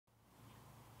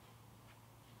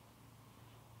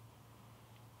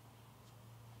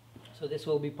So this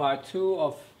will be part 2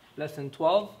 of lesson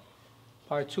 12,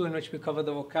 part 2 in which we cover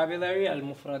the vocabulary,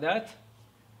 al-mufradat.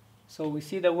 So we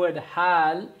see the word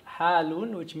hal,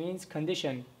 halun, which means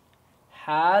condition.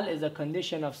 Hal is a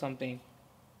condition of something.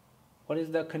 What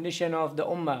is the condition of the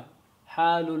ummah?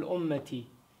 Halul ummati,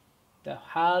 the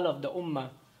hal of the ummah.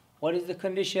 What is the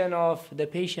condition of the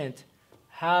patient?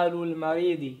 Halul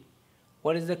maridi.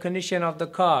 What is the condition of the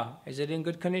car? Is it in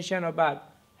good condition or bad?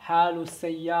 Halul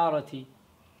sayyarati.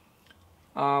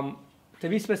 To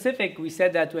be specific, we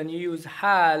said that when you use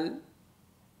hal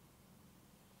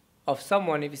of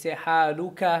someone, if you say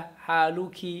haluka,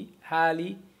 haluki,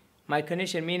 hali, my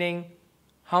condition, meaning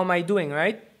how am I doing,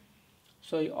 right?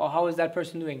 So, or how is that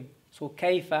person doing? So,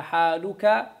 kayfa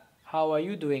haluka, how are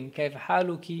you doing? Kayfa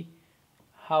haluki,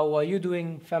 how are you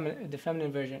doing? The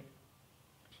feminine version.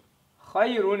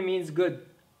 Khayrun means good.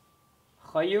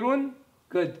 Khayrun,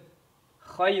 good.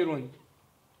 Khayrun.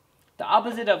 The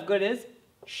opposite of good is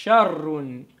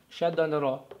sharrun. Shad on the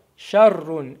ra.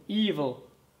 Sharrun, evil.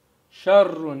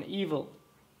 Sharrun, evil.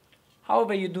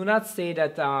 However, you do not say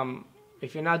that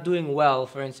if you're not doing well,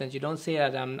 for instance, you don't say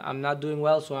that I'm not doing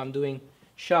well, so I'm doing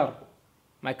shar.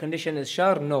 My condition is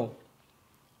shar. No.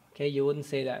 Okay, you wouldn't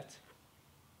say that.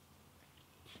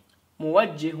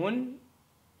 Muwajjihun.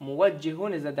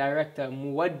 Muwajjihun is a director.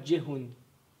 Muwajjihun.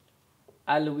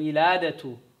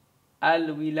 Al-wiladatu.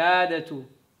 Al-wiladatu.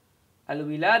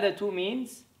 Al-wiladatu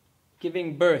means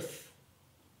giving birth.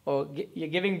 Or you're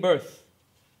giving birth.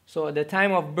 So at the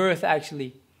time of birth,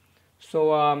 actually.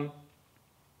 So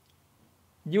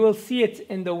you will see it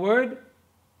in the word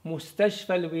Mustashfa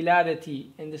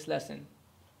al-wiladati in this lesson.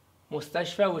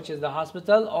 Mustashfa, which is the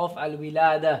hospital of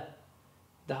al-wilada.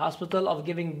 The hospital of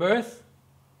giving birth,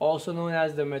 also known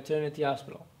as the maternity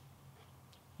hospital.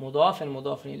 Mudaf and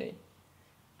mudaf ilayh.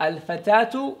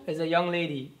 Al-fatatu is a young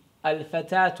lady.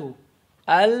 Al-fatatu.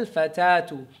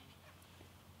 Al-fatatu.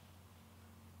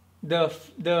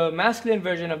 The masculine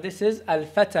version of this is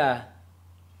al-fata.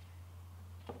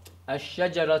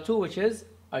 Ash-shajaratu, which is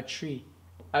a tree.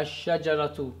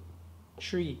 Ash-shajaratu,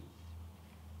 tree.